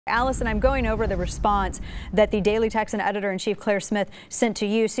Allison, I'm going over the response that the Daily Texan editor-in-chief Claire Smith sent to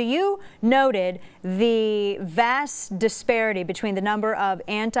you. So you noted the vast disparity between the number of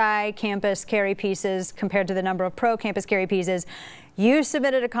anti-campus carry pieces compared to the number of pro-campus carry pieces. You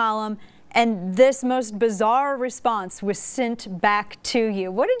submitted a column, and this most bizarre response was sent back to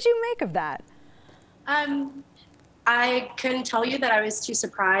you. What did you make of that? I couldn't tell you that I was too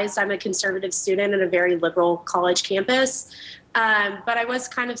surprised. I'm a conservative student at a very liberal college campus. But I was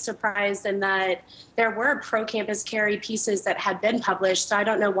kind of surprised in that there were pro-campus carry pieces that had been published, so I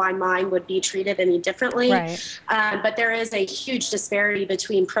don't know why mine would be treated any differently. Right. But there is a huge disparity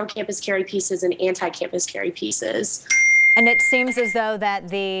between pro-campus carry pieces and anti-campus carry pieces. And it seems as though that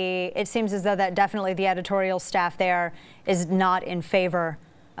definitely the editorial staff there is not in favor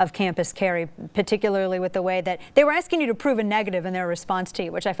of campus carry, particularly with the way that they were asking you to prove a negative in their response to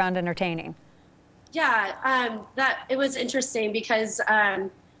you, which I found entertaining. Yeah, it was interesting because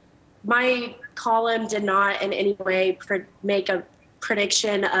my column did not in any way make a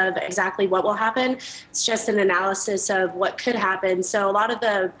prediction of exactly what will happen. It's just an analysis of what could happen. So a lot of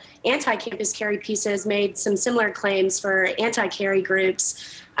the anti-campus carry pieces made some similar claims for anti-carry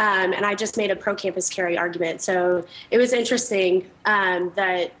groups, and I just made a pro-campus carry argument. So it was interesting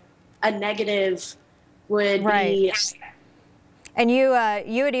that a negative would be... And you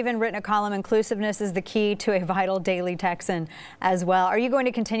had even written a column, "Inclusiveness is the key to a vital Daily Texan," as well. Are you going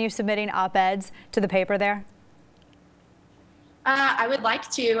to continue submitting op-eds to the paper there? I would like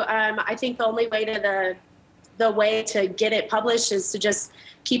to. I think the only way to the way to get it published is to just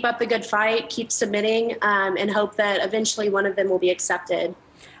keep up the good fight, keep submitting, and hope that eventually one of them will be accepted.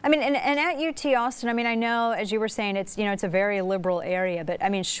 I mean, and at UT Austin, I mean, I know, as you were saying, it's a very liberal area, but I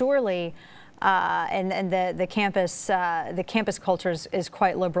mean, surely. And the campus culture is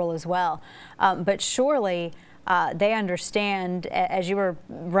quite liberal as well. But surely they understand, as you were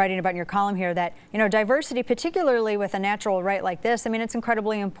writing about in your column here, that diversity, particularly with a natural right like this, I mean, it's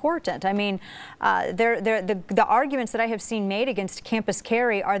incredibly important. I mean, the arguments that I have seen made against campus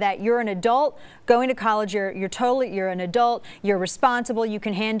carry are that you're an adult going to college, you're an adult, you're responsible, you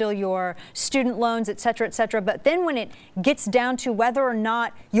can handle your student loans, et cetera, et cetera. But then when it gets down to whether or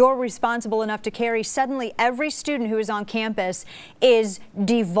not you're responsible enough to carry, suddenly every student who is on campus is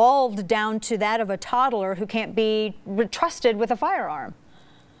devolved down to that of a toddler who can't be trusted with a firearm.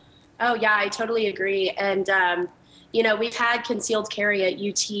 Oh yeah, I totally agree. And we've had concealed carry at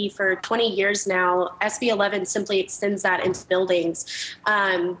UT for 20 years now. SB 11 simply extends that into buildings.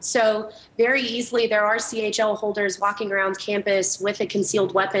 So very easily there are CHL holders walking around campus with a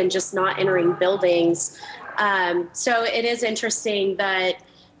concealed weapon, just not entering buildings. So it is interesting that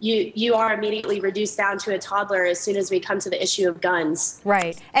you are immediately reduced down to a toddler as soon as we come to the issue of guns.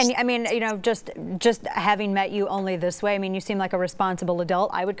 Right. And I mean, just having met you only this way, I mean, you seem like a responsible adult.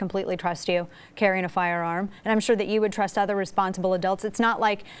 I would completely trust you carrying a firearm, and I'm sure that you would trust other responsible adults. It's not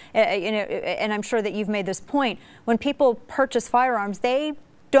like, and I'm sure that you've made this point, when people purchase firearms, they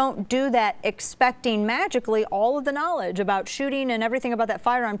don't do that expecting magically all of the knowledge about shooting and everything about that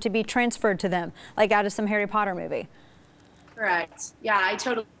firearm to be transferred to them, like out of some Harry Potter movie. Correct. Yeah, I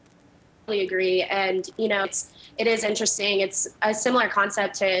totally agree. And it is interesting. It's a similar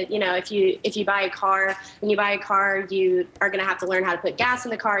concept to if you buy a car. When you buy a car, you are going to have to learn how to put gas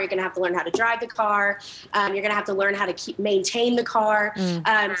in the car. You're going to have to learn how to drive the car. You're going to have to learn how to maintain the car.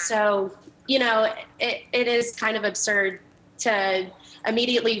 So it is kind of absurd to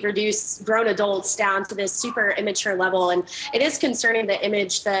immediately reduce grown adults down to this super immature level. And it is concerning the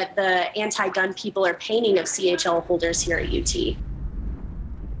image that the anti-gun people are painting of CHL holders here at UT.